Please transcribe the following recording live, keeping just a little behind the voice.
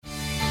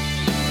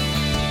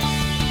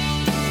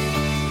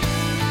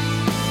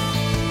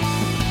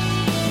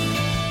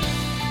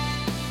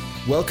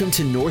Welcome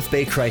to North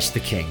Bay Christ the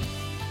King.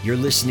 You're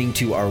listening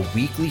to our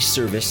weekly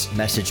service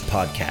message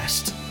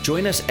podcast.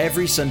 Join us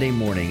every Sunday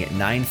morning at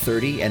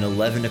 9:30 and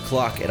 11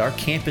 o'clock at our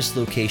campus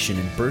location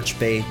in Birch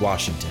Bay,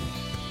 Washington.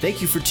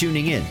 Thank you for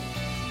tuning in.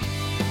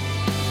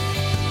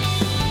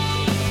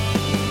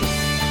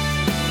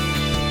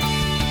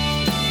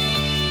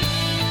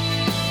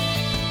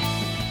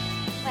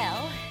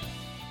 Well,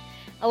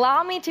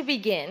 allow me to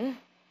begin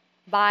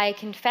by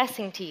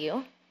confessing to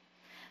you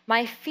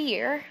my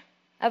fear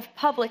of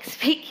public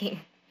speaking.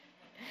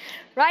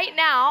 Right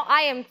now,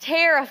 I am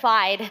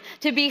terrified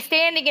to be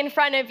standing in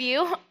front of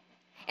you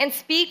and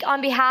speak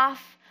on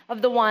behalf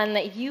of the one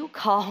that you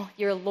call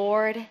your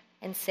Lord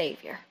and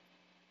Savior.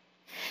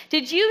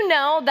 Did you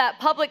know that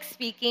public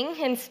speaking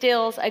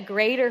instills a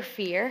greater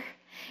fear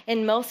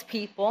in most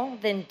people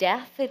than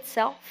death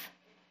itself?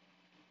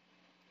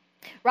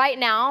 Right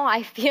now,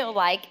 I feel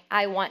like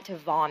I want to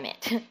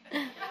vomit,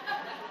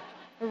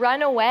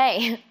 run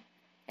away,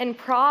 and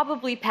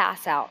probably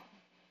pass out.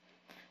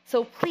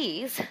 So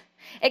please,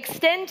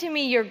 extend to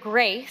me your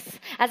grace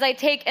as I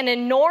take an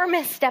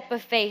enormous step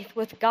of faith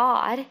with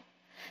God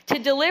to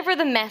deliver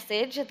the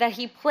message that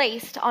He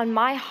placed on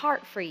my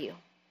heart for you.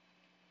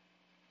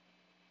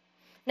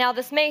 Now,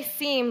 this may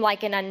seem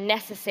like an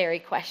unnecessary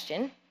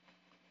question,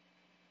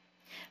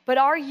 but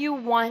are you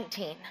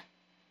wanting?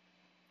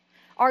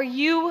 Are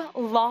you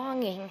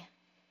longing?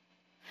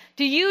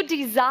 Do you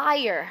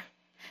desire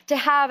to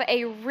have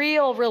a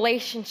real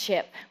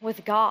relationship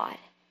with God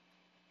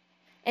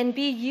and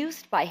be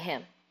used by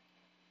Him?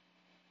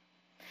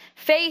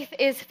 Faith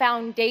is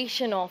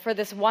foundational for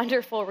this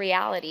wonderful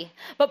reality.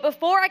 But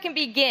before I can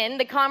begin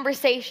the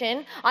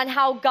conversation on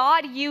how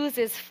God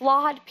uses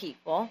flawed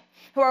people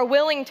who are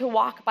willing to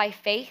walk by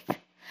faith,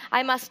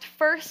 I must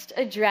first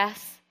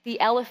address the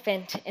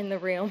elephant in the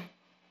room: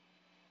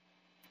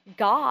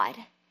 God.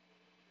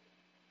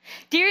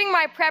 During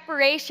my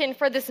preparation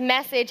for this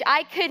message,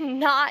 I could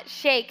not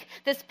shake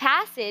this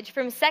passage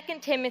from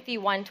 2 Timothy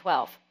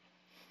 1:12.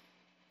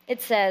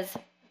 It says,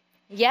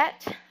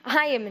 "Yet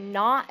I am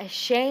not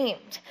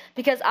ashamed,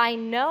 because I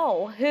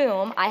know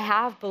whom I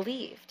have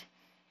believed."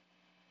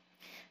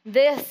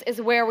 This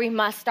is where we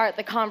must start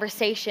the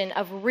conversation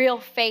of real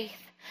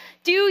faith.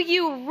 Do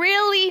you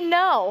really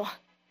know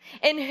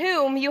in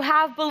whom you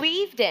have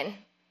believed in?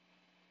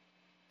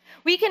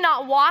 We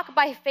cannot walk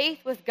by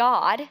faith with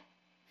God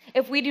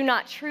if we do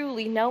not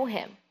truly know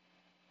Him.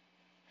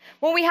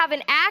 When we have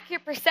an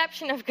accurate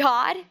perception of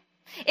God,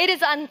 it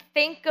is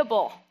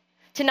unthinkable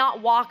to not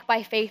walk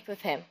by faith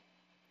with Him.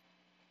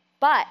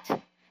 But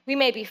we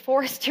may be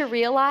forced to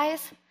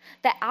realize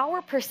that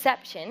our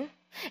perception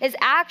is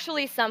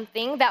actually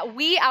something that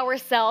we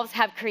ourselves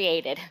have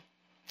created,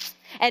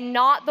 and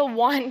not the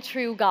one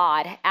true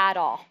God at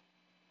all.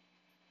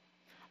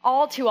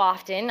 All too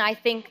often, I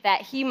think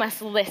that He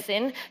must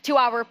listen to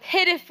our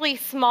pitifully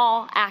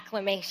small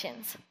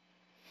acclamations,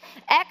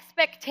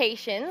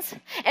 expectations,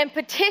 and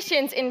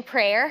petitions in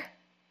prayer,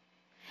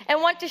 and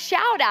want to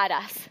shout at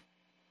us.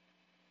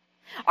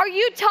 Are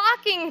you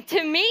talking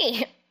to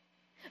me?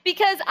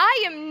 Because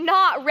I am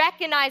not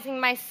recognizing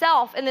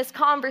myself in this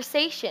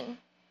conversation.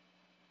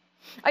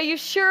 Are you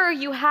sure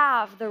you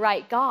have the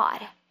right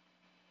God?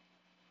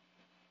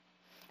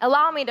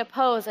 Allow me to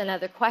pose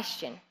another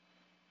question.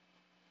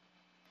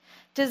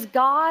 Does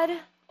God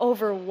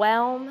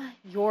overwhelm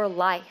your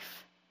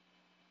life?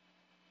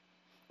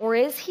 Or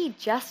is He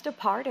just a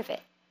part of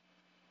it?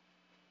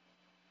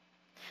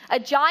 A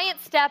giant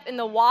step in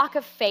the walk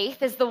of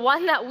faith is the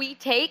one that we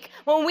take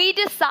when we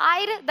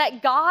decide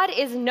that God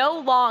is no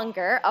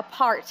longer a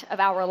part of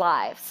our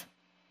lives.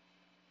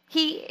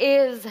 He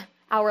is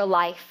our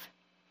life.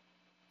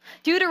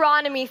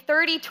 Deuteronomy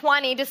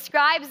 30:20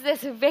 describes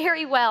this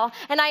very well,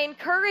 and I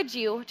encourage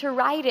you to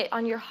write it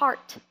on your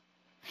heart.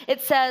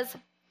 It says,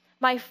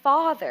 "My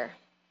Father,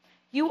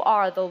 you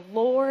are the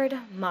Lord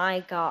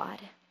my God.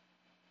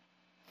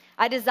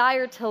 I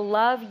desire to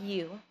love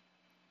you,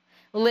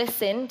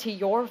 listen to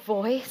your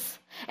voice,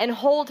 and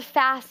hold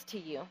fast to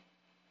you.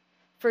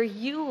 For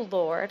you,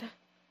 Lord,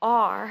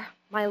 are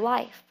my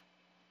life."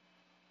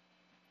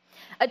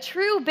 A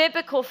true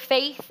biblical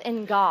faith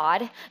in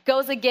God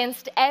goes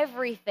against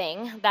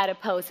everything that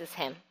opposes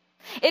Him.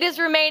 It is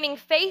remaining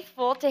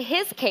faithful to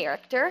His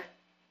character,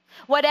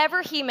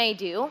 whatever He may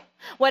do,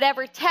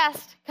 whatever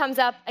test comes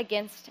up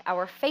against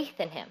our faith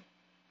in Him.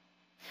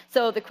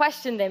 So the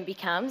question then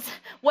becomes,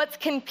 what's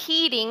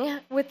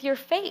competing with your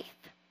faith?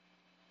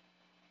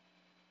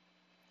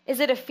 Is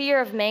it a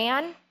fear of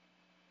man,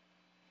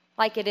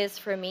 like it is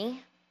for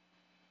me?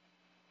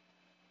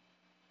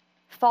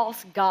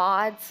 False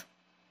gods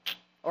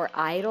or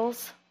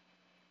idols?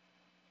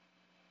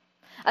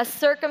 A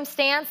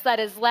circumstance that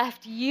has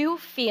left you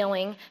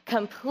feeling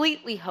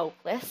completely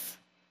hopeless?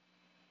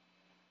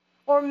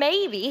 Or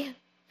maybe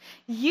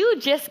you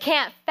just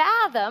can't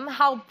fathom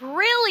how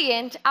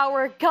brilliant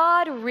our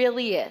God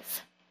really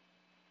is.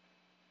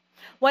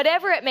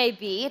 Whatever it may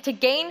be, to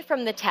gain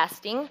from the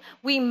testing,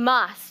 we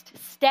must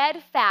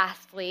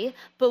steadfastly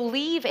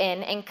believe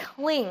in and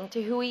cling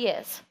to who He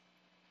is.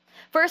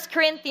 2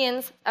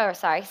 Corinthians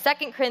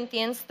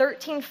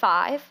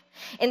 13:5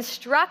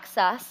 instructs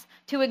us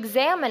to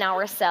examine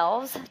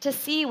ourselves to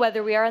see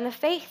whether we are in the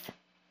faith,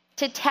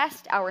 to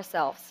test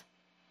ourselves.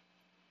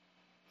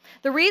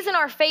 The reason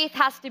our faith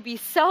has to be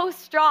so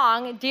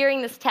strong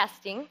during this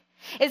testing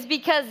is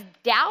because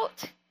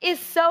doubt is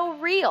so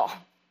real.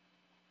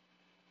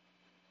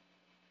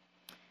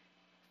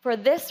 For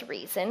this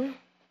reason,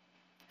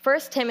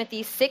 1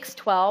 Timothy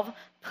 6:12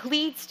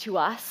 pleads to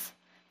us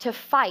to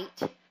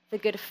fight the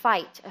good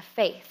fight of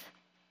faith.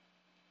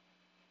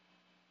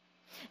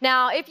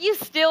 Now, if you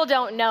still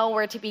don't know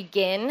where to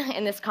begin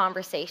in this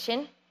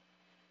conversation,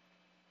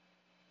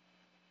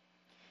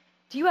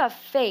 do you have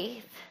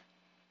faith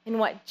in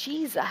what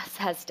Jesus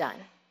has done?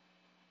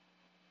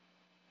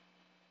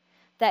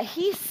 That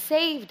he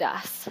saved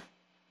us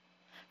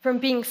from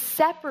being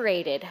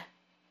separated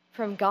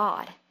from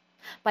God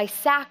by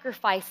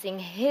sacrificing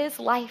his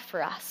life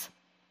for us.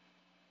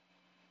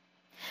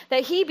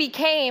 That he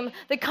became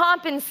the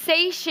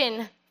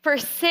compensation for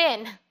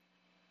sin.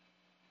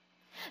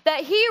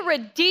 That he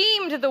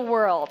redeemed the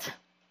world,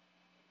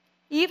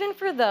 even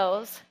for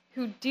those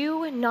who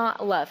do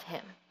not love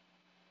him.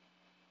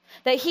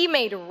 That he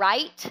made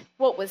right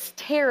what was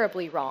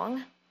terribly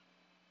wrong,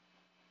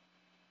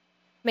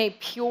 made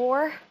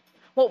pure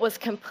what was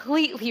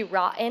completely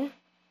rotten,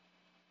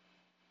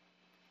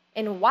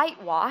 and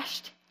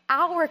whitewashed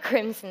our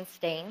crimson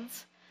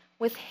stains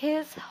with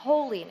his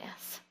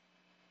holiness.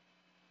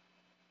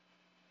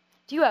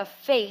 Do you have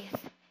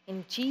faith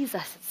in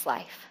Jesus'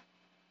 life?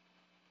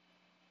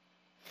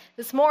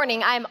 This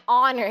morning, I'm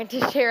honored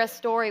to share a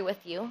story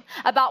with you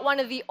about one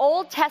of the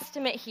Old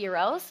Testament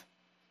heroes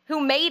who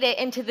made it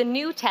into the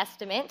New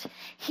Testament,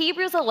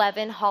 Hebrews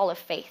 11 Hall of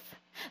Faith.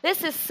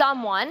 This is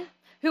someone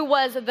who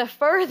was the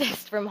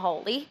furthest from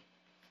holy,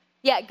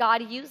 yet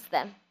God used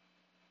them.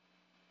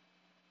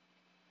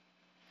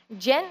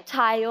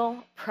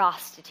 Gentile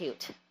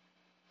prostitute,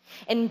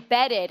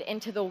 embedded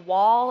into the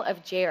wall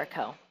of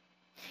Jericho.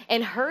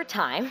 In her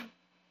time,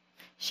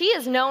 she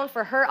is known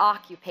for her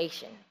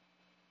occupation.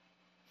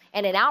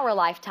 And in our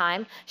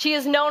lifetime, she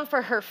is known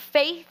for her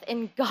faith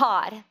in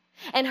God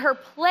and her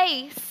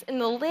place in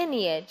the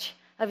lineage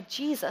of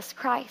Jesus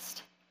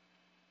Christ.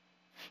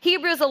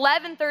 Hebrews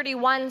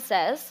 11:31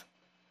 says,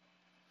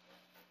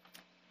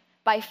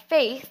 by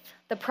faith,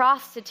 the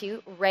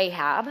prostitute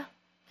Rahab,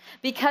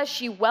 because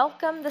she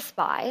welcomed the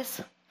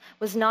spies,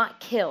 was not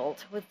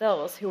killed with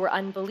those who were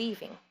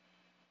unbelieving.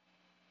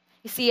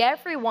 You see,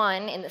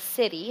 everyone in the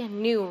city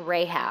knew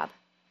Rahab.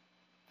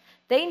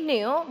 They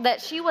knew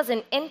that she was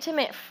an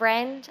intimate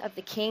friend of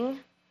the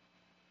king.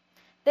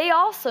 They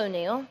also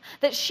knew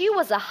that she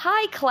was a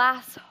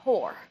high-class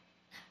whore.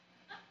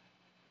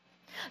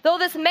 Though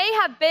this may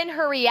have been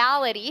her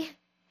reality,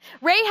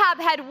 Rahab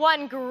had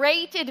one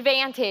great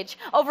advantage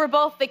over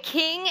both the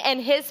king and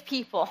his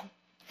people.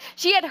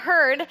 She had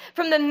heard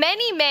from the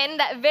many men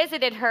that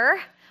visited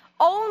her,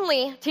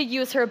 only to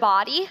use her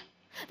body,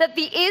 that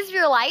the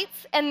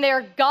Israelites and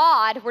their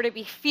God were to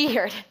be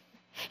feared.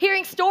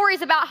 Hearing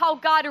stories about how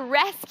God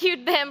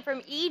rescued them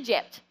from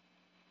Egypt,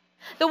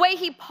 the way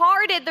he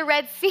parted the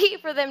Red Sea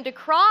for them to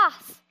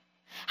cross,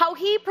 how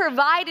he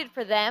provided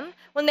for them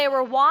when they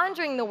were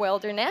wandering the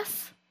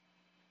wilderness,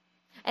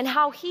 and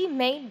how he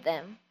made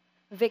them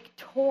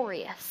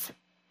victorious.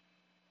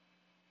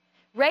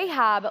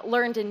 Rahab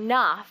learned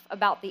enough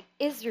about the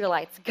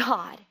Israelites'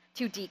 God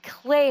to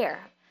declare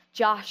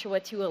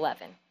Joshua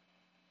 2:11.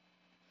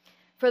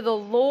 For the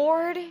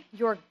Lord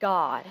your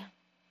God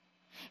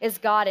is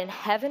God in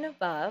heaven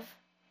above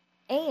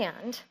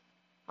and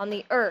on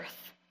the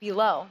earth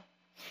below.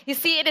 You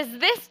see, it is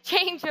this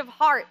change of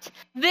heart,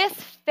 this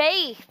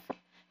faith,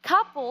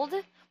 coupled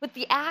with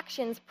the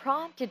actions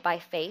prompted by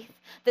faith,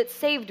 that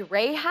saved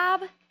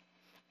Rahab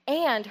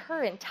and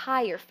her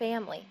entire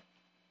family.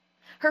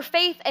 Her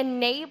faith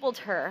enabled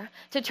her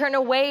to turn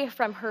away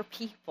from her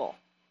people,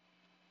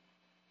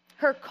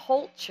 her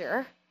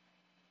culture,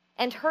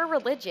 and her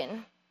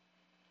religion,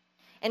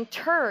 and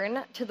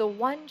turn to the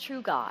one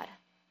true God,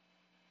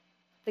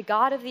 the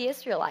God of the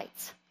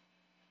Israelites.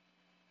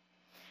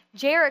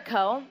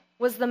 Jericho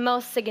was the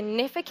most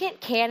significant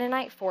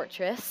Canaanite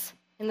fortress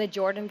in the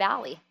Jordan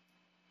Valley,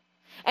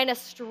 and a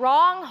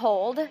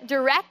stronghold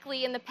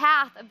directly in the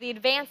path of the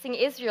advancing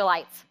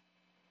Israelites.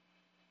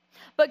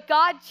 But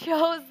God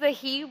chose the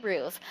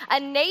Hebrews, a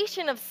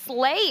nation of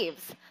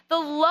slaves, the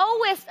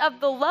lowest of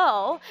the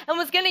low, and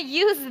was going to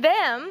use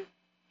them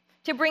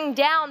to bring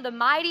down the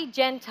mighty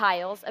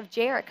Gentiles of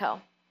Jericho.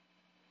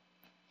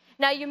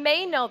 Now, you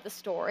may know the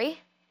story.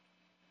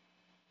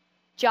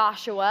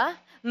 Joshua,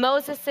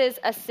 Moses'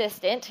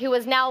 assistant, who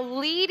is now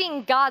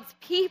leading God's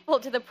people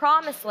to the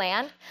promised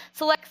land,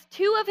 selects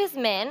 2 of his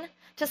men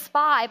to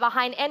spy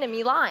behind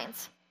enemy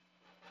lines.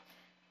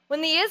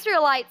 When the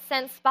Israelites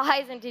sent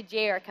spies into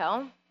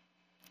Jericho,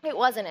 it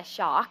wasn't a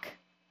shock.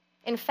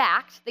 In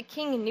fact, the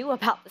king knew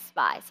about the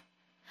spies,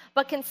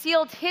 but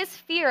concealed his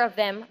fear of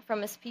them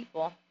from his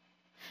people.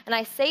 And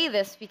I say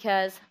this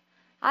because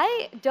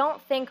I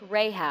don't think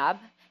Rahab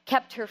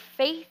kept her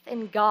faith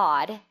in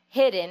God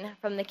hidden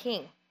from the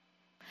king.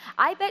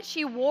 I bet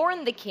she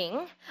warned the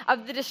king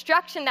of the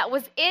destruction that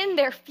was in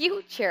their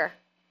future.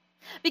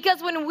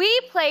 Because when we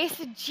place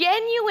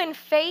genuine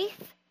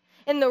faith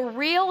in the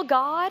real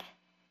God,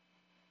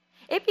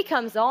 it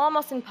becomes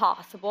almost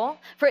impossible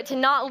for it to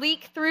not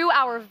leak through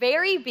our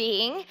very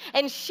being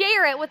and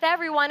share it with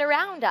everyone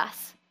around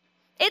us.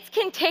 It's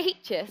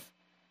contagious.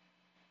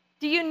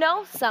 Do you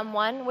know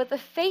someone with a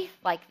faith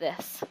like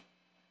this?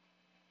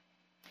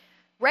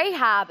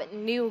 Rahab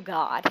knew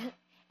God,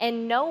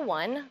 and no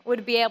one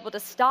would be able to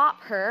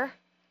stop her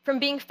from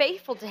being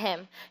faithful to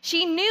him.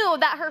 She knew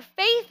that her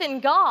faith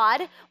in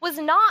God was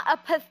not a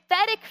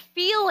pathetic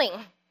feeling,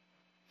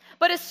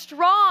 but a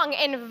strong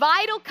and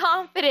vital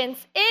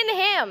confidence in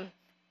him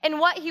and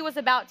what he was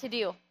about to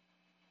do.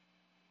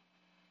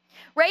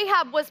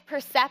 Rahab was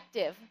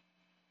perceptive,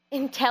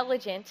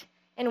 intelligent,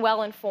 and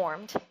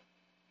well-informed.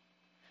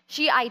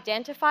 She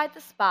identified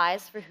the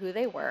spies for who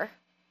they were,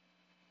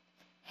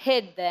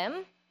 hid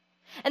them,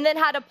 and then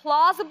had a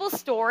plausible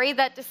story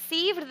that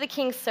deceived the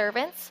king's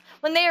servants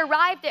when they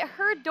arrived at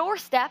her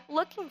doorstep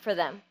looking for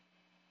them.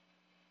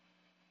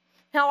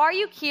 Now, are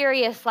you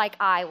curious like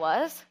I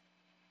was?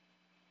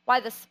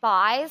 Why the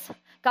spies,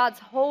 God's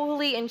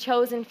holy and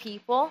chosen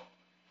people,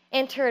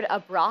 entered a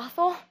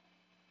brothel?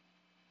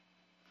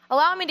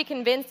 Allow me to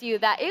convince you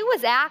that it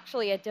was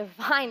actually a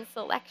divine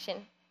selection.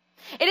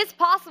 It is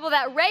possible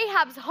that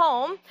Rahab's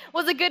home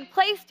was a good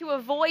place to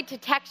avoid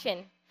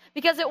detection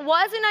because it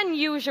wasn't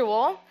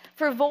unusual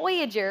for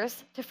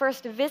voyagers to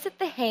first visit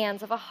the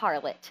hands of a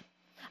harlot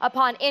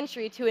upon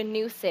entry to a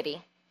new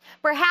city.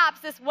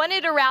 Perhaps this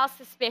wouldn't arouse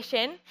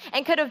suspicion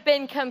and could have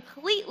been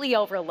completely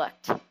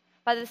overlooked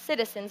by the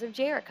citizens of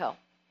Jericho.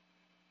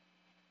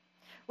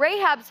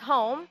 Rahab's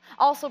home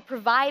also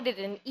provided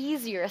an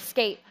easier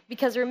escape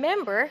because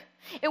remember,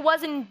 it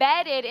was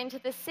embedded into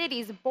the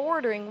city's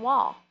bordering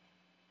wall.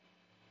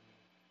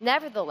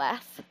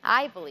 Nevertheless,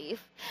 I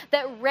believe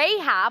that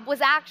Rahab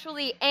was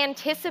actually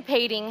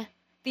anticipating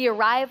the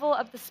arrival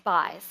of the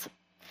spies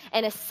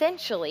and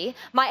essentially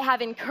might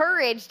have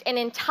encouraged and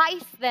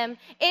enticed them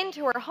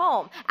into her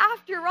home.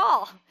 After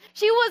all,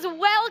 she was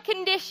well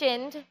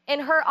conditioned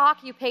in her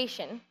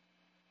occupation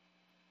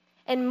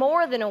and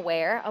more than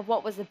aware of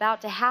what was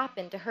about to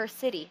happen to her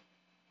city.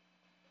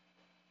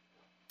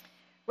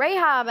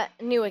 Rahab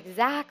knew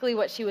exactly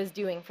what she was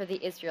doing for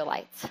the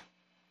Israelites,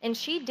 and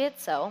she did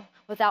so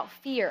without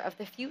fear of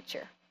the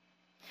future.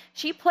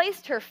 She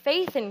placed her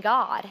faith in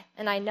God,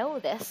 and I know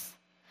this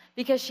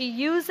because she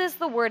uses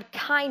the word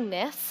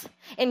kindness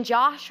in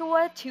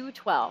Joshua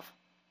 2:12.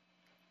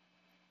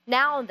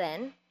 Now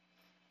then,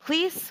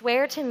 please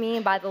swear to me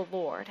by the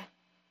Lord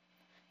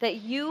that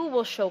you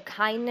will show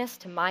kindness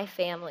to my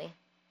family,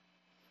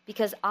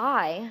 because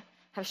I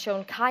have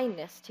shown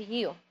kindness to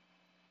you.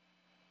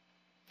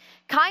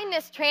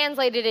 Kindness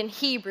translated in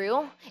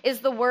Hebrew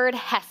is the word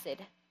hesed,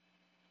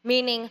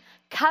 meaning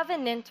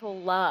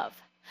covenantal love.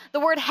 The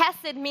word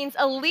hesed means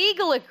a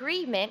legal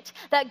agreement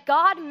that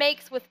God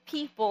makes with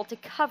people to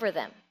cover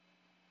them.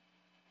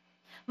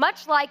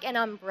 Much like an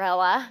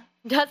umbrella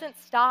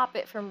doesn't stop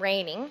it from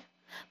raining,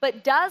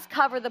 but does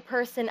cover the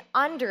person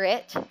under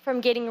it from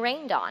getting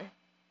rained on.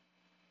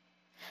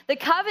 The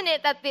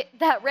covenant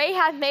that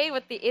Rahab made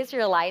with the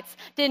Israelites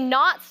did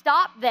not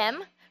stop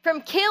them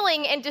from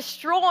killing and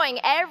destroying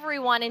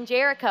everyone in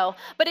Jericho,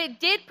 but it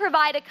did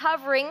provide a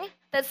covering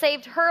that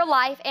saved her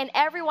life and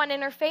everyone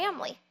in her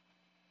family.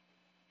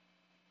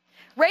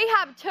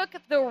 Rahab took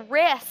the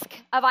risk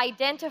of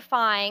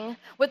identifying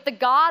with the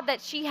God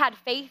that she had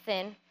faith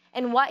in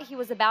and what he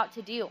was about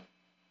to do.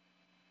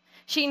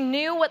 She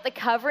knew what the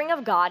covering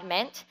of God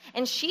meant,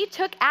 and she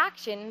took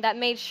action that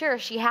made sure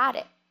she had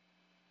it.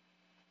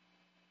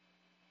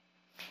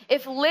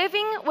 If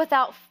living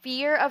without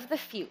fear of the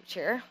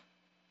future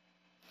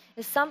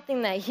is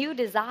something that you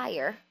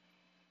desire,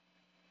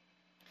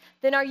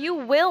 then are you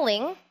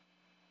willing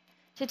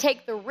to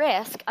take the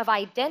risk of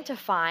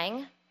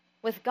identifying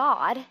with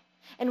God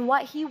and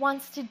what he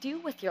wants to do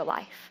with your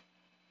life?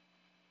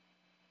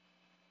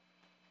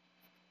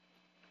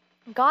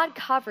 God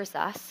covers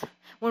us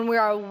when we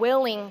are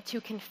willing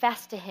to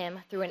confess to him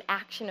through an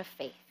action of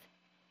faith,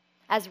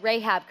 as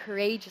Rahab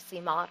courageously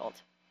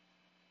modeled.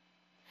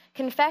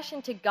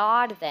 Confession to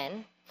God,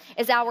 then,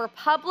 is our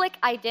public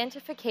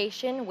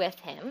identification with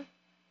him,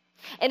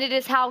 and it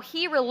is how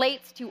he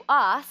relates to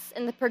us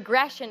in the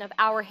progression of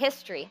our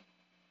history.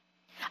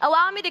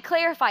 Allow me to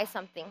clarify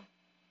something.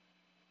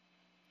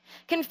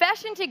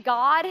 Confession to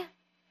God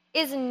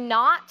is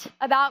not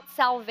about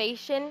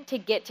salvation to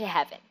get to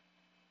heaven.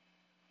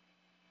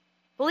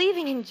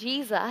 Believing in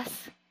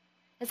Jesus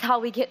is how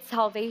we get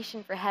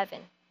salvation for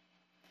heaven.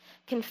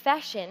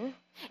 Confession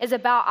is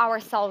about our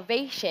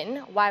salvation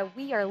while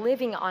we are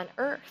living on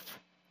earth.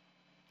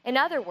 In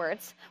other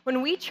words,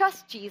 when we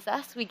trust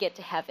Jesus, we get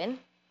to heaven.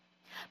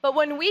 But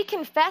when we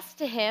confess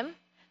to him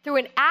through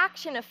an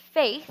action of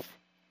faith,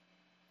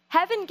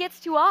 heaven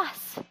gets to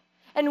us,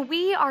 and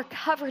we are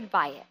covered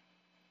by it.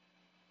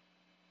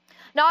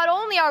 Not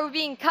only are we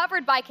being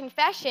covered by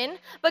confession,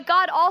 but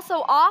God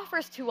also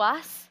offers to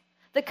us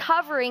the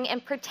covering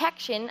and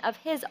protection of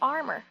his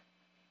armor.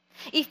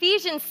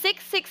 Ephesians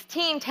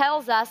 6:16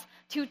 tells us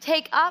to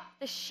take up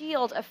the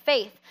shield of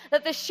faith,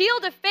 that the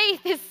shield of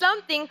faith is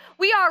something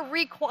we are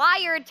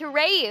required to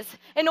raise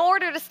in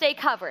order to stay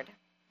covered.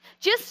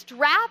 Just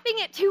strapping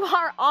it to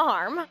our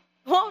arm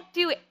won't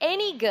do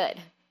any good.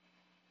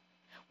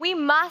 We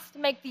must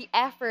make the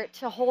effort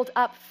to hold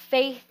up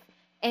faith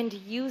and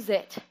use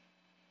it.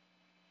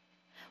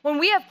 When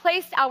we have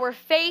placed our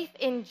faith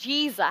in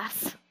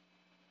Jesus,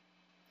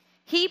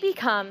 he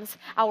becomes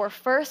our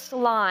first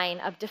line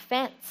of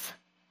defense.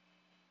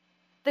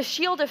 The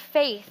shield of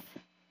faith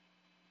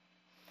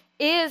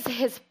is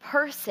his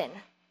person,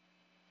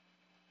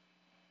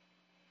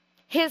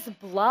 his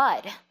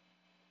blood,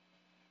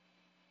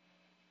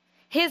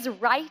 his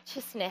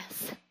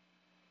righteousness,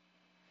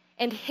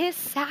 and his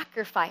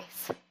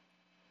sacrifice.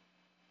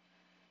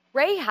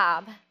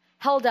 Rahab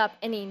held up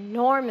an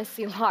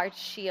enormously large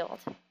shield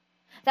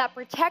that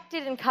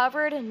protected and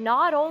covered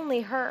not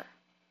only her,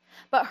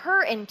 but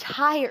her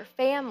entire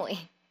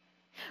family.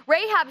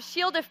 Rahab's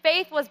shield of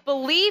faith was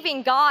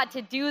believing God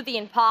to do the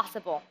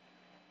impossible,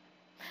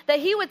 that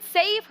he would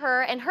save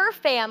her and her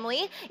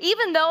family,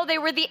 even though they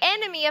were the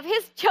enemy of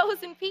his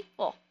chosen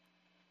people.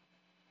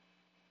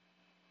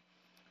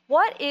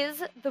 What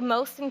is the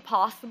most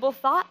impossible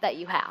thought that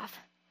you have?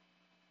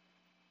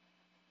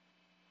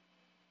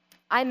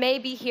 I may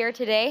be here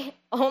today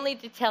only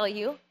to tell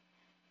you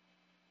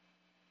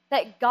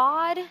that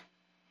God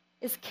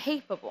is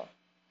capable.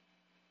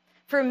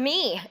 For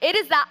me, it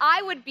is that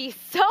I would be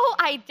so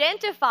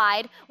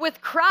identified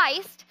with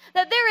Christ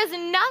that there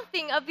is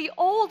nothing of the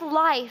old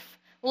life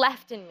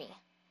left in me.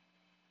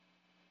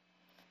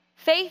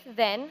 Faith,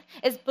 then,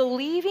 is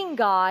believing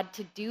God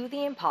to do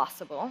the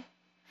impossible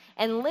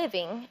and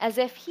living as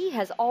if he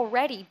has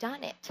already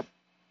done it.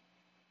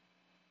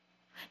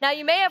 Now,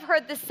 you may have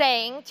heard the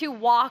saying to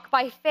walk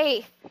by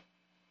faith.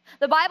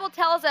 The Bible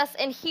tells us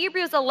in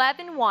Hebrews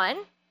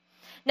 11:1,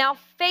 now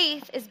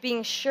faith is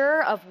being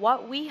sure of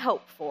what we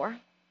hope for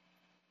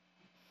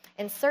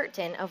and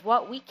certain of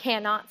what we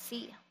cannot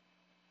see.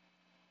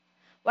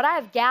 What I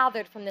have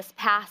gathered from this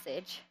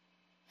passage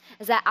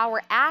is that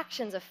our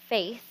actions of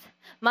faith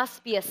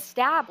must be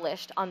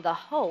established on the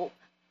hope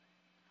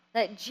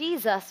that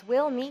Jesus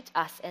will meet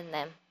us in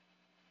them,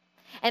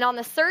 and on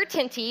the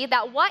certainty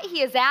that what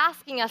he is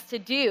asking us to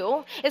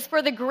do is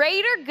for the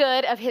greater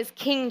good of his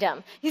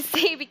kingdom. You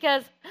see,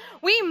 because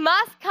we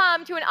must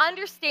come to an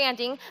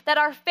understanding that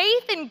our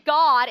faith in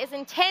God is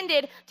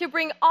intended to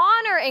bring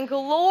honor and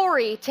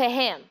glory to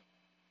him,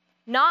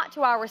 not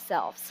to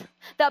ourselves.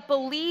 That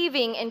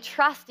believing and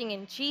trusting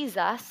in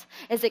Jesus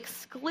is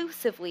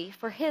exclusively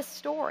for his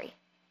story.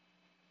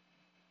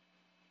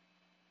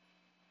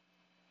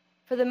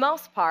 For the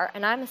most part,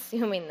 and I'm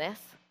assuming this,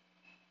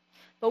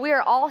 but we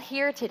are all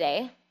here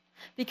today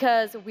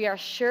because we are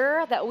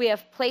sure that we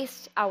have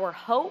placed our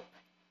hope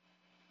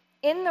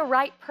in the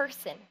right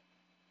person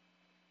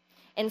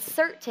and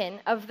certain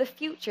of the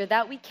future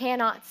that we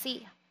cannot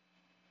see.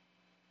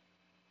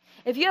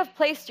 If you have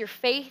placed your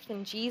faith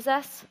in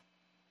Jesus,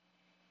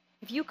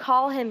 if you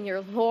call him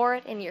your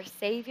Lord and your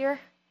Savior,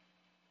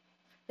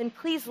 then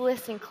please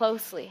listen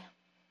closely.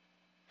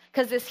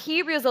 Because this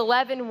Hebrews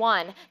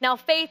 11:1, now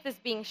faith is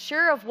being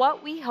sure of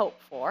what we hope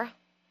for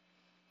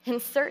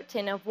and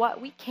certain of what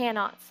we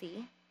cannot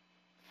see,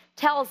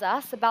 tells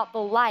us about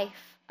the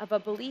life of a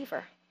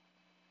believer.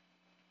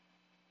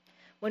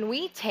 When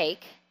we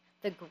take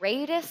the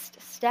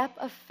greatest step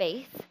of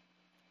faith,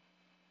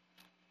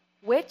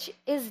 which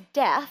is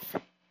death,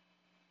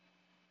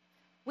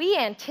 we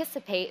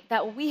anticipate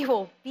that we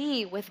will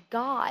be with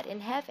God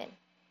in heaven.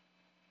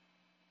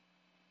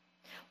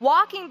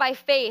 Walking by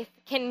faith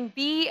can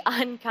be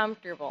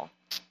uncomfortable.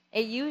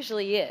 It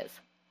usually is.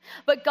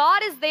 But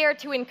God is there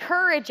to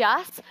encourage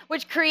us,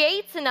 which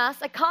creates in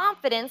us a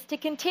confidence to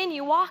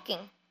continue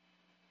walking.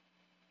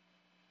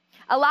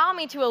 Allow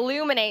me to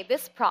illuminate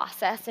this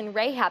process in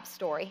Rahab's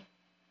story.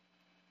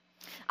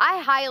 I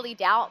highly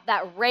doubt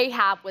that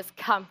Rahab was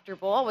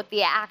comfortable with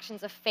the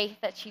actions of faith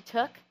that she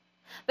took,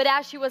 but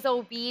as she was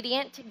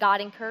obedient,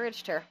 God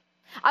encouraged her.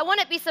 I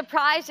wouldn't be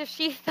surprised if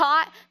she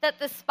thought that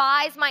the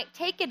spies might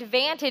take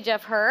advantage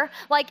of her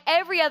like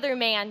every other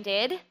man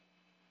did.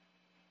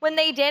 When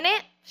they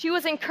didn't, she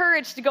was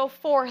encouraged to go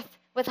forth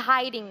with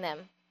hiding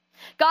them.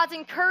 God's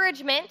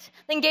encouragement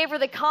then gave her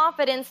the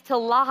confidence to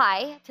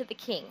lie to the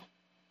king.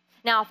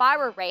 Now, if I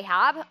were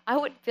Rahab, I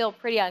would feel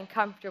pretty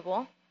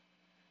uncomfortable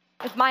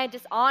if my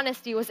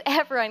dishonesty was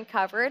ever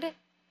uncovered,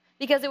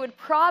 because it would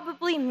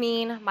probably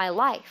mean my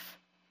life.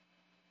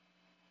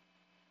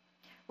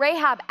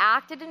 Rahab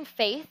acted in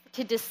faith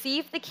to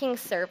deceive the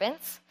king's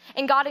servants,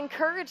 and God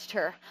encouraged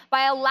her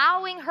by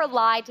allowing her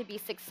lie to be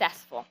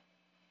successful.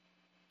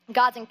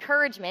 God's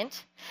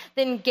encouragement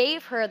then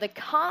gave her the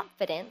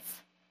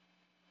confidence.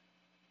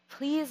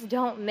 Please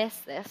don't miss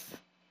this.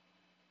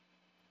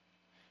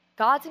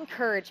 God's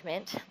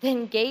encouragement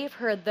then gave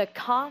her the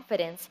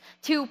confidence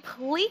to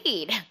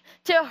plead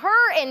to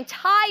her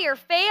entire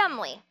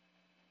family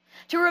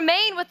to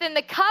remain within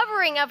the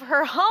covering of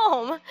her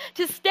home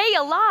to stay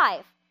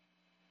alive.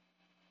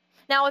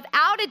 Now,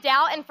 without a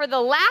doubt, and for the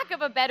lack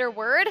of a better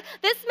word,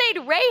 this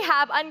made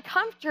Rahab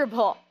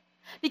uncomfortable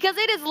because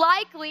it is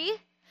likely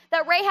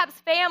that Rahab's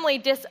family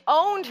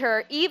disowned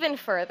her even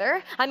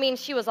further. I mean,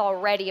 she was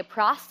already a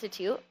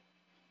prostitute.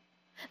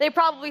 They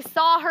probably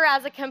saw her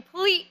as a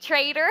complete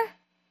traitor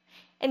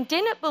and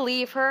didn't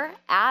believe her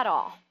at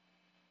all.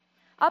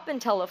 Up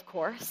until, of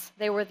course,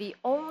 they were the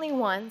only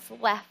ones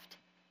left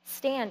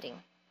standing.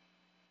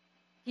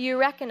 Do you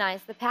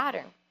recognize the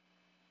pattern?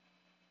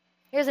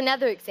 Here's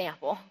another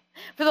example.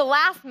 For the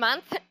last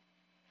month,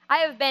 I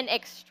have been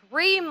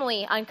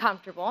extremely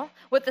uncomfortable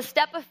with the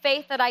step of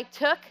faith that I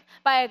took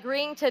by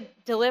agreeing to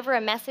deliver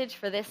a message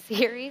for this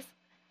series.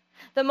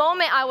 The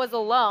moment I was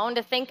alone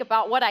to think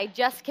about what I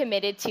just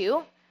committed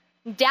to,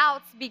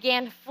 doubts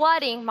began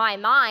flooding my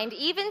mind.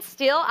 Even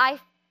still, I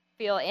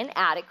feel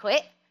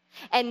inadequate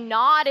and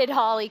not at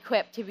all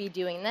equipped to be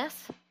doing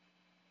this.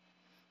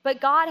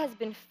 But God has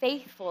been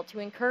faithful to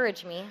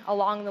encourage me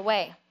along the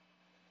way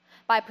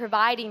by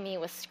providing me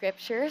with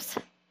scriptures,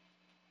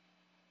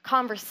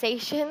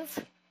 conversations,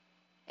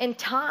 and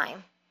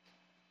time.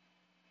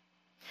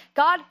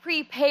 God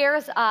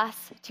prepares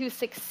us to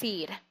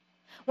succeed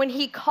when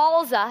He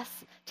calls us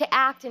to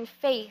act in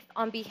faith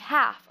on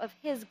behalf of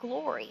His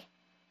glory.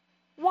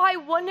 Why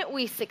wouldn't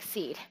we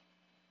succeed?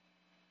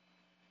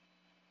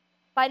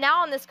 By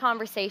now in this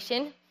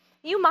conversation,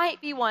 you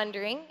might be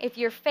wondering if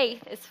your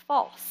faith is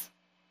false.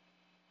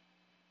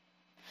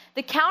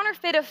 The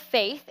counterfeit of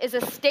faith is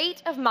a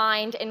state of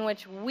mind in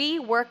which we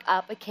work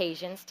up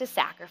occasions to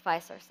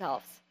sacrifice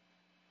ourselves.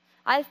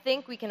 I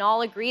think we can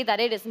all agree that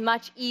it is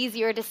much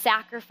easier to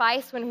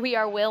sacrifice when we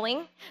are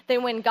willing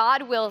than when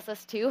God wills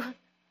us to,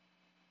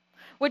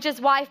 which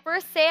is why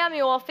 1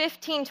 Samuel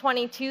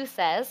 15:22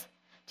 says,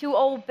 "To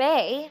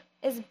obey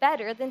is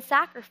better than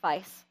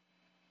sacrifice."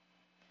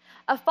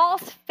 A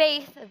false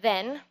faith,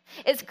 then,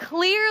 is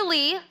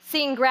clearly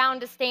seeing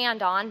ground to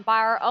stand on by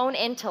our own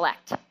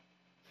intellect.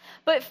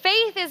 But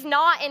faith is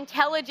not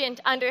intelligent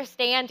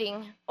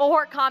understanding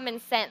or common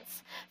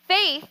sense.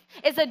 Faith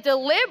is a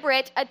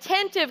deliberate,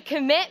 attentive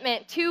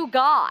commitment to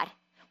God,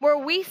 where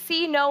we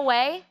see no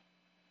way,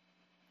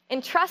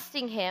 and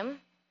trusting Him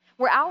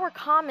where our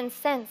common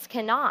sense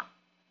cannot.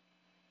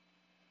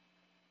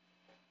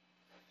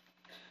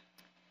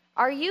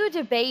 Are you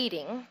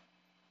debating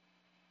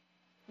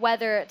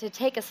whether to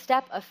take a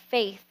step of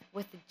faith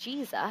with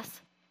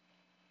Jesus,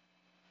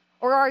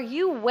 or are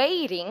you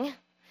waiting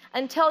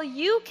until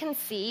you can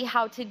see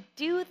how to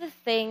do the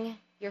thing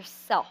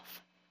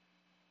yourself?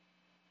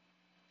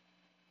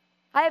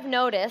 I have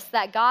noticed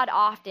that God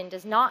often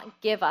does not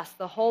give us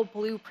the whole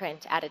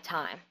blueprint at a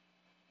time,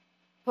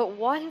 but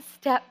one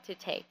step to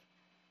take.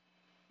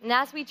 And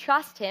as we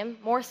trust Him,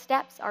 more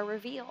steps are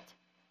revealed.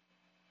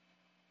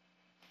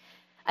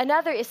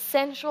 Another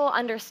essential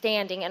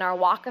understanding in our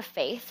walk of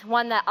faith,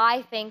 one that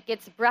I think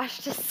gets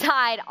brushed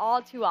aside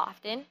all too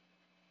often,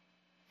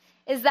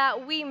 is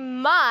that we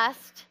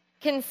must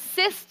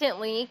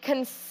consistently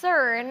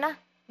concern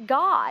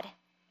God.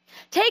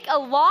 Take a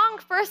long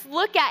first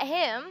look at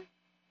Him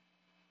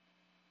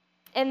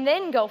and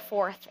then go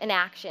forth in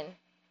action.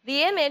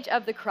 The image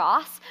of the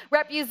cross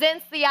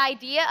represents the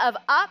idea of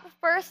up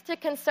first to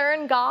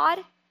concern God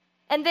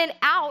and then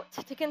out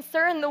to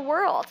concern the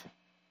world.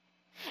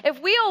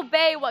 If we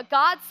obey what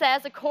God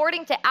says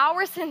according to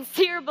our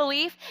sincere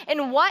belief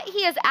in what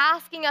He is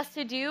asking us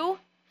to do,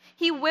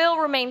 He will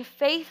remain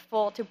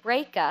faithful to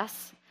break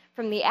us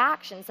from the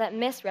actions that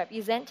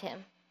misrepresent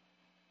Him.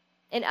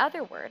 In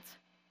other words,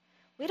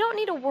 we don't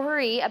need to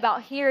worry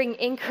about hearing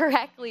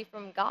incorrectly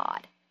from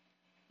God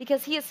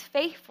because He is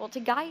faithful to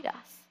guide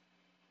us.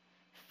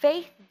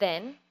 Faith,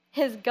 then,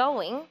 is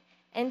going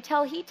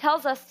until He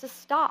tells us to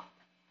stop.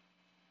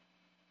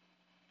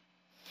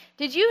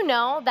 Did you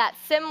know that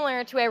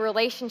similar to a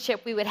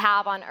relationship we would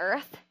have on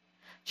earth,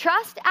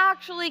 trust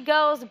actually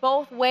goes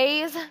both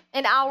ways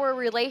in our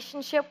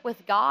relationship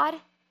with God?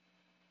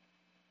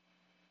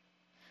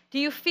 Do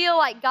you feel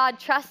like God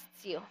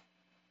trusts you?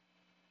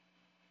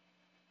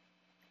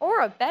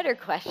 Or a better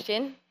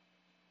question,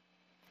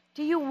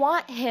 do you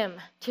want Him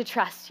to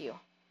trust you?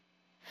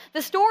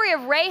 The story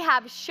of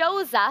Rahab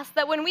shows us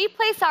that when we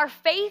place our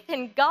faith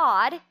in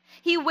God,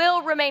 He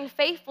will remain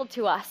faithful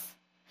to us.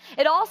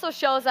 It also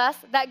shows us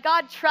that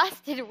God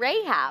trusted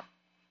Rahab.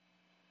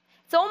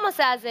 It's almost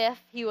as if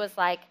He was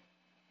like,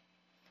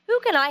 who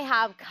can I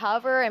have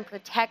cover and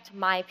protect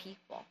my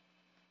people?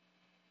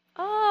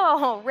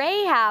 Oh,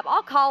 Rahab,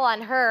 I'll call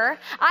on her.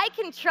 I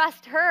can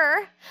trust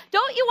her.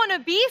 Don't you want to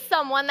be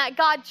someone that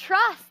God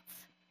trusts?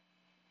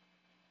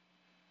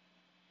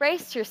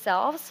 Brace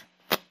yourselves.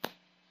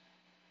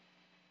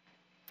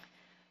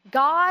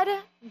 God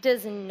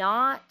does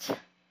not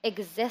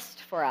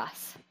exist for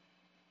us.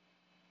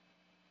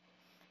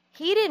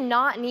 He did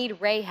not need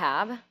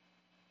Rahab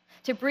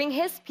to bring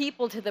His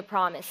people to the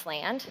promised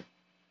land.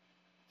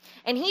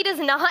 And he does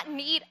not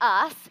need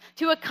us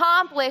to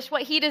accomplish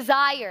what he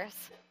desires,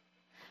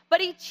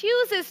 but he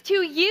chooses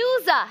to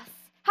use us.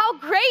 How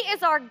great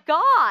is our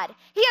God?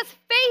 He has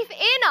faith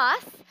in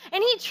us,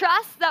 and he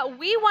trusts that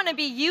we want to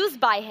be used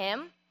by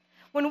him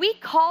when we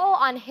call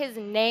on his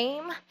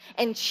name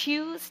and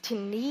choose to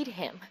need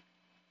him.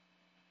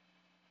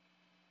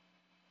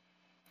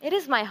 It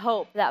is my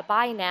hope that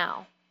by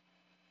now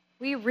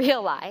we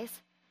realize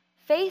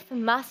faith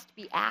must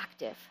be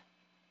active.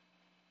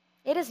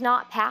 It is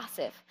not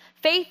passive.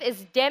 Faith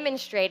is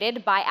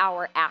demonstrated by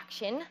our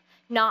action,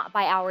 not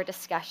by our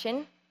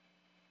discussion.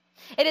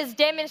 It is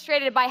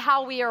demonstrated by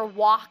how we are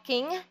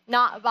walking,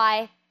 not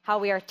by how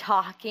we are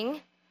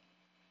talking.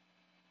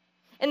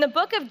 In the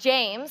book of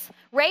James,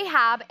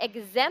 Rahab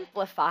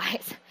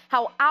exemplifies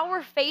how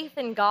our faith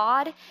in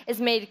God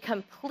is made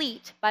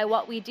complete by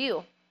what we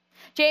do.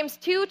 James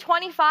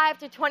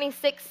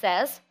 2:25-26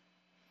 says,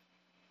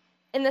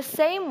 "In the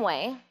same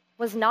way,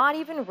 was not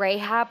even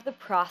Rahab the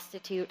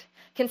prostitute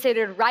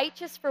considered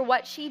righteous for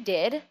what she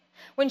did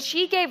when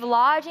she gave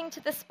lodging to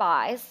the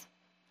spies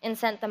and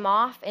sent them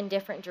off in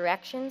different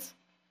directions?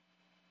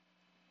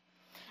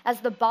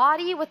 As the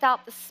body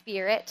without the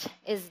spirit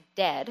is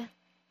dead,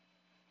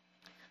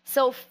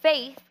 so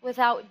faith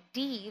without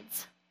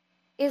deeds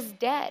is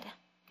dead."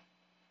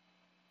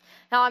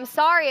 Now, I'm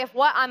sorry if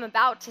what I'm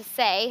about to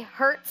say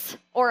hurts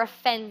or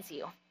offends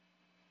you,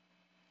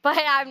 but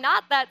I'm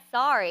not that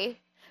sorry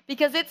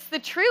because it's the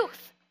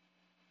truth.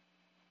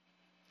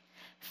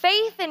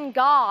 Faith in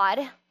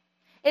God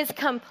is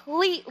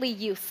completely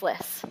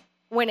useless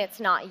when it's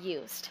not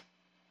used.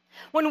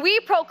 When we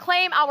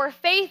proclaim our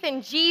faith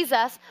in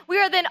Jesus, we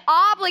are then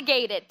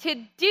obligated to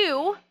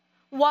do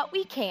what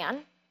we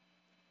can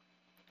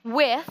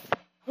with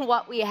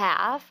what we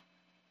have,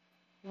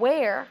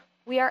 where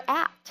we are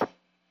at.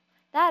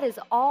 That is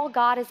all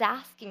God is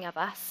asking of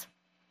us.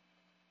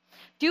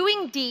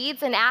 Doing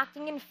deeds and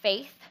acting in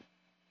faith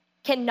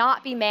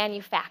cannot be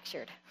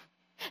manufactured.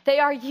 They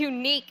are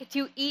unique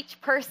to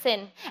each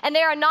person, and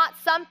they are not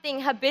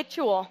something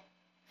habitual.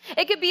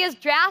 It could be as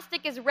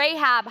drastic as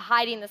Rahab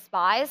hiding the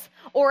spies,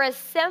 or as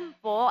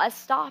simple as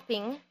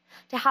stopping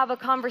to have a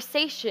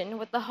conversation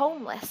with the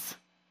homeless.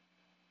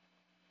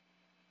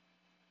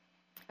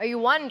 Are you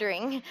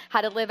wondering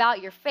how to live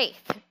out your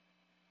faith?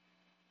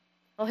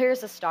 Well,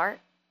 here's a start.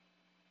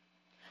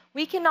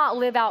 We cannot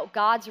live out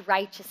God's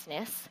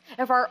righteousness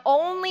if our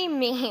only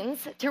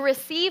means to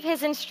receive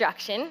his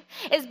instruction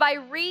is by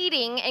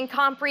reading and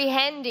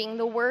comprehending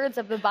the words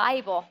of the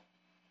Bible.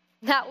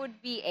 That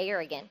would be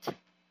arrogant.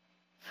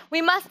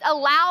 We must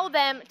allow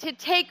them to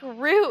take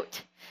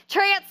root,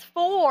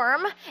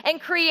 transform,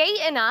 and create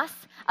in us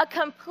a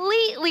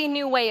completely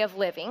new way of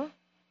living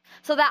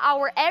so that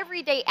our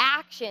everyday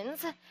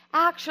actions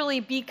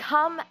actually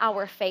become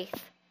our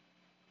faith.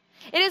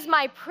 It is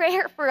my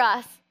prayer for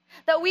us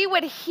that we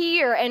would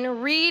hear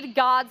and read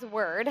God's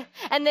word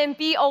and then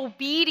be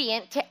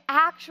obedient to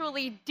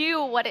actually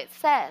do what it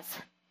says.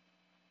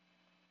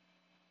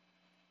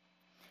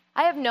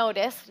 I have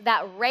noticed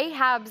that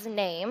Rahab's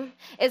name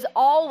is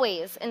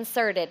always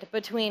inserted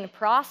between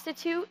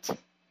prostitute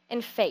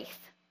and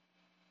faith.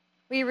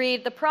 We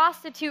read the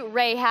prostitute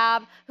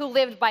Rahab who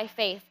lived by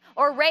faith,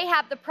 or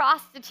Rahab the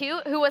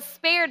prostitute who was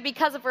spared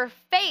because of her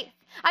faith.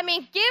 I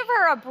mean, give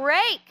her a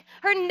break.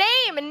 Her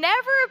name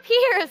never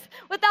appears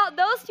without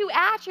those two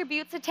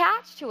attributes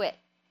attached to it,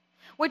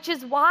 which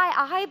is why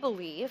I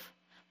believe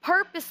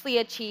purposely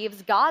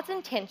achieves God's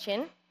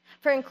intention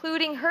for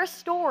including her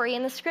story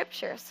in the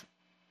scriptures.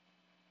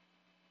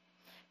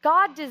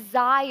 God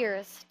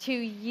desires to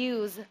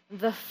use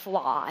the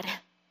flawed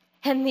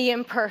and the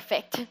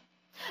imperfect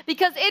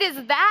because it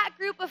is that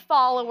group of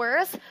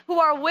followers who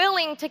are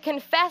willing to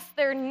confess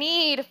their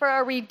need for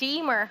a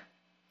redeemer.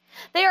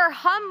 They are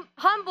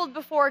humbled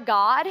before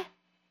God,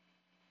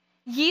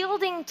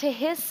 yielding to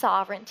his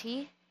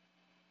sovereignty,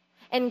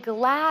 and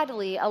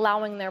gladly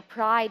allowing their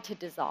pride to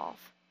dissolve,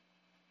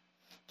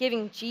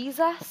 giving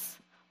Jesus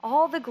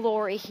all the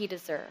glory he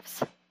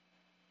deserves.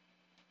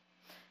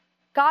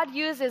 God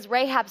uses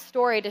Rahab's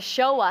story to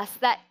show us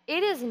that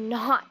it is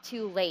not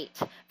too late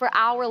for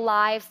our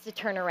lives to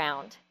turn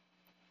around,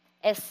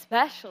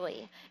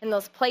 especially in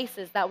those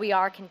places that we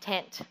are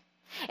content.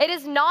 It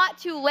is not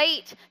too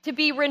late to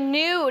be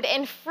renewed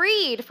and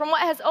freed from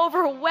what has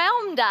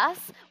overwhelmed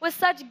us with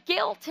such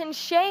guilt and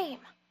shame.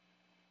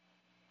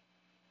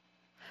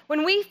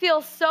 When we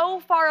feel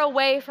so far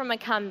away from a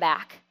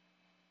comeback,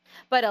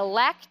 but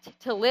elect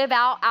to live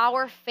out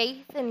our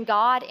faith in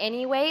God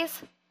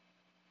anyways,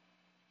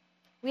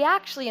 we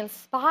actually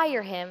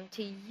inspire him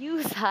to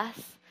use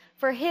us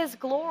for his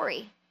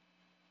glory.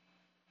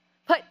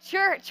 But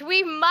church,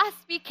 we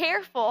must be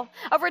careful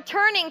of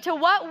returning to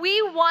what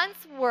we once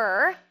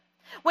were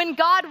when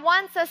God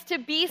wants us to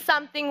be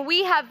something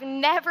we have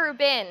never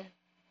been.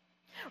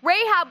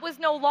 Rahab was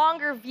no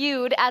longer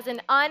viewed as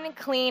an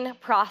unclean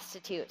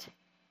prostitute,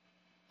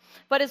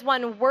 but as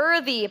one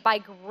worthy by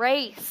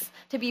grace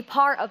to be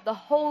part of the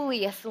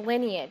holiest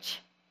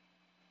lineage.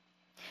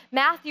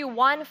 Matthew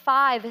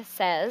 1:5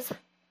 says,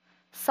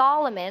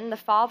 Solomon, the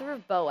father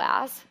of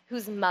Boaz,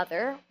 whose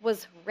mother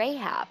was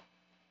Rahab.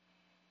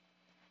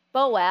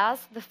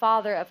 Boaz, the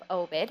father of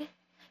Obed,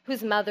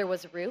 whose mother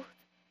was Ruth.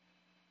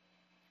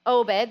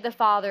 Obed, the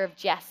father of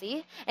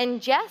Jesse,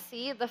 and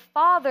Jesse, the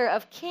father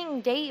of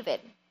King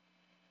David.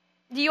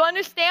 Do you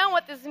understand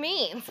what this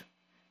means?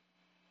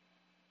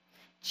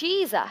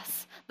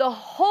 Jesus, the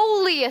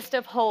holiest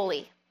of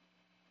holy,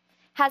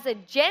 has a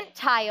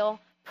Gentile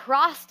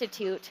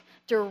prostitute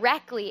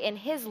directly in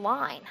his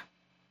line.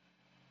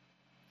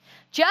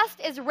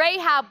 Just as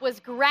Rahab was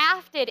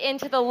grafted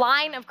into the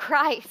line of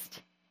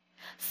Christ,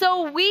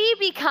 so we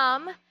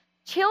become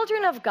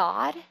children of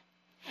God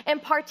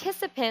and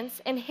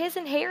participants in his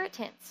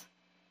inheritance.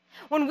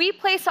 When we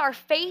place our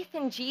faith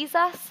in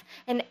Jesus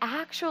and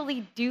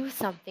actually do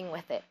something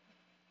with it.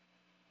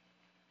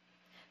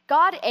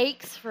 God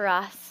aches for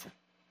us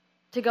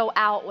to go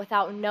out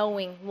without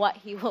knowing what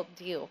he will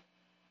do,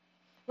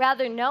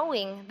 rather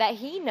knowing that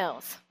he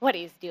knows what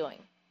he's doing.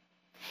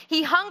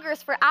 He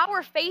hungers for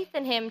our faith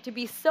in him to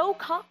be so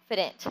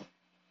confident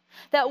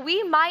that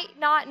we might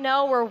not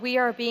know where we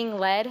are being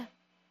led,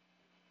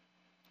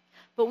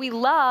 but we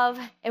love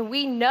and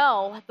we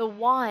know the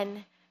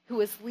one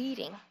who is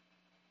leading.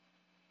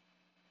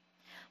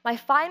 My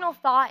final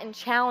thought and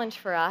challenge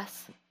for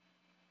us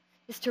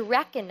is to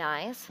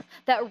recognize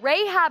that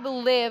Rahab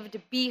lived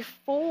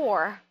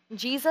before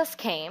Jesus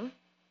came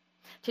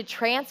to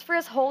transfer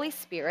his Holy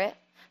Spirit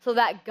so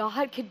that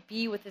God could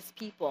be with his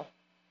people.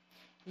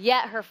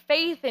 Yet her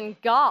faith in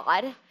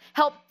God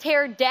helped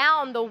tear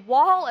down the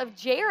wall of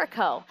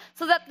Jericho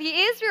so that the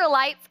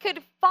Israelites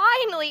could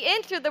finally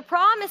enter the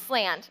promised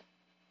land.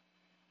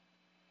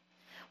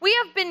 We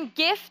have been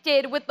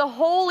gifted with the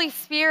Holy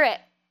Spirit,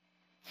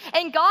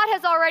 and God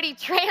has already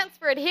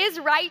transferred his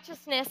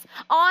righteousness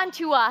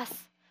onto us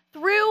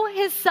through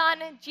his Son,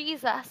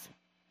 Jesus.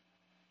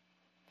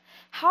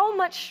 How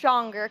much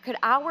stronger could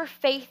our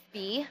faith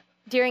be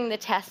during the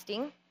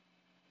testing?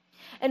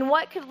 And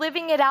what could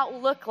living it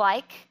out look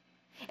like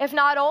if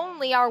not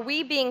only are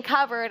we being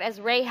covered as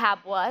Rahab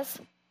was,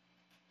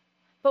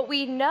 but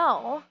we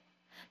know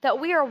that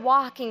we are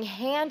walking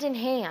hand in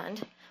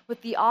hand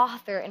with the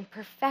author and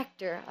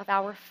perfecter of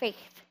our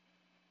faith?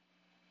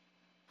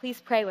 Please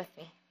pray with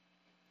me.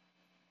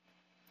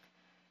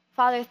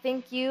 Father,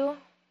 thank you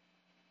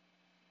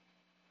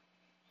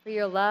for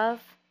your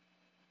love.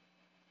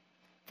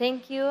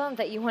 Thank you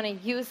that you want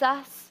to use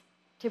us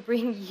to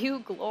bring you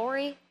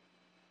glory.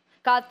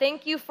 God,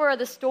 thank you for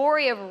the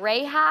story of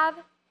Rahab.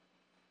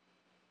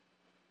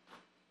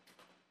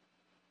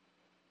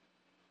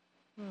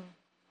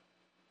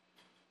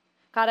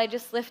 God, I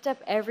just lift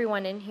up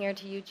everyone in here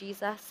to you,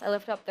 Jesus. I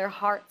lift up their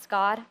hearts,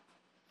 God.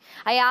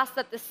 I ask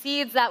that the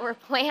seeds that were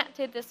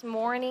planted this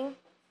morning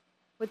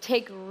would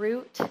take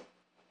root.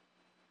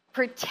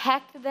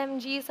 Protect them,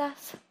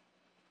 Jesus,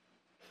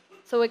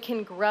 so it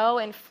can grow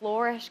and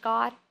flourish,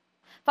 God.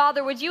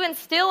 Father, would you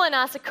instill in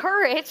us a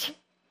courage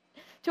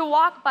to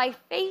walk by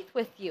faith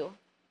with you,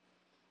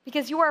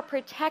 because you are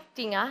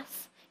protecting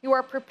us. You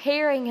are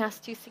preparing us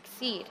to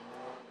succeed.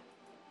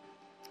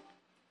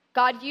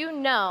 God, you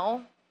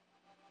know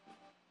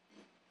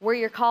where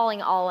you're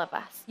calling all of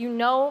us. You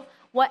know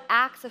what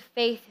acts of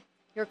faith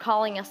you're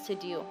calling us to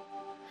do.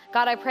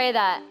 God, I pray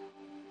that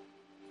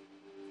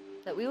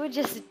we would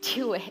just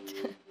do it.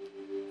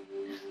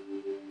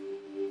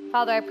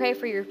 Father, I pray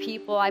for your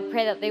people. I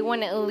pray that they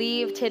wouldn't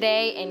leave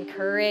today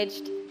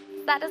encouraged.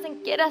 That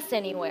doesn't get us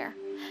anywhere.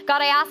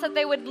 God, I ask that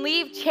they would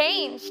leave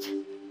changed.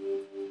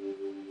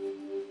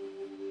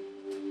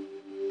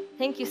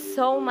 Thank you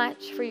so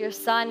much for your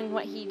Son and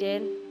what he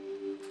did.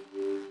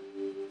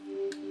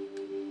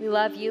 We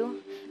love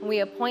you, and we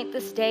appoint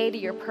this day to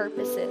your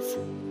purposes.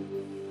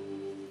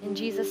 In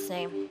Jesus'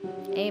 name,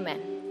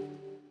 amen.